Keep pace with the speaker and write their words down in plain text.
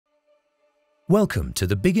Welcome to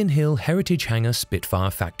the Biggin Hill Heritage Hangar Spitfire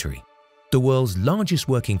factory, the world's largest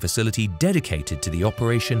working facility dedicated to the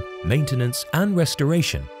operation, maintenance and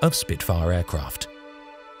restoration of Spitfire aircraft.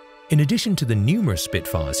 In addition to the numerous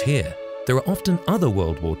Spitfires here, there are often other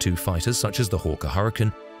World War II fighters such as the Hawker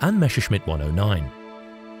Hurricane and Messerschmitt 109.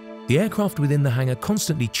 The aircraft within the hangar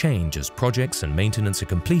constantly change as projects and maintenance are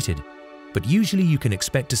completed, but usually you can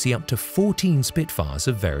expect to see up to 14 Spitfires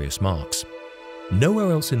of various marks.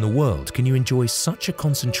 Nowhere else in the world can you enjoy such a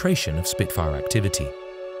concentration of Spitfire activity.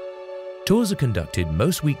 Tours are conducted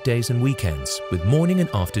most weekdays and weekends, with morning and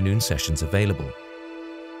afternoon sessions available.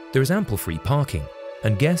 There is ample free parking,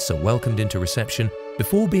 and guests are welcomed into reception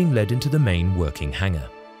before being led into the main working hangar.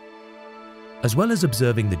 As well as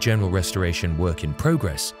observing the general restoration work in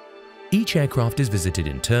progress, each aircraft is visited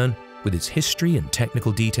in turn, with its history and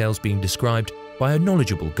technical details being described by a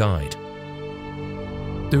knowledgeable guide.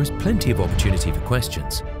 There is plenty of opportunity for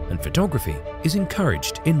questions, and photography is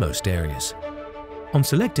encouraged in most areas. On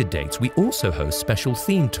selected dates, we also host special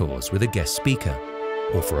themed tours with a guest speaker,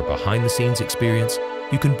 or for a behind-the-scenes experience,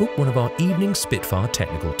 you can book one of our evening Spitfire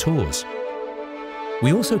technical tours.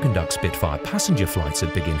 We also conduct Spitfire passenger flights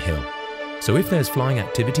at Biggin Hill, so if there's flying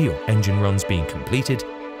activity or engine runs being completed,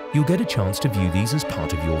 you'll get a chance to view these as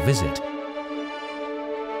part of your visit.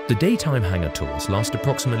 The daytime hangar tours last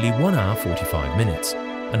approximately 1 hour 45 minutes,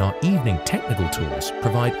 and our evening technical tours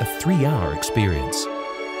provide a 3-hour experience.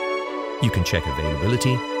 You can check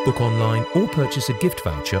availability, book online, or purchase a gift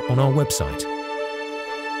voucher on our website.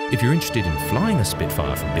 If you're interested in flying a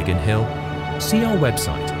Spitfire from Biggin Hill, see our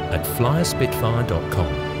website at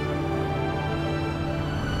Flyaspitfire.com.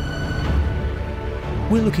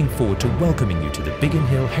 We're looking forward to welcoming you to the Biggin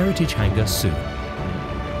Hill Heritage Hangar soon.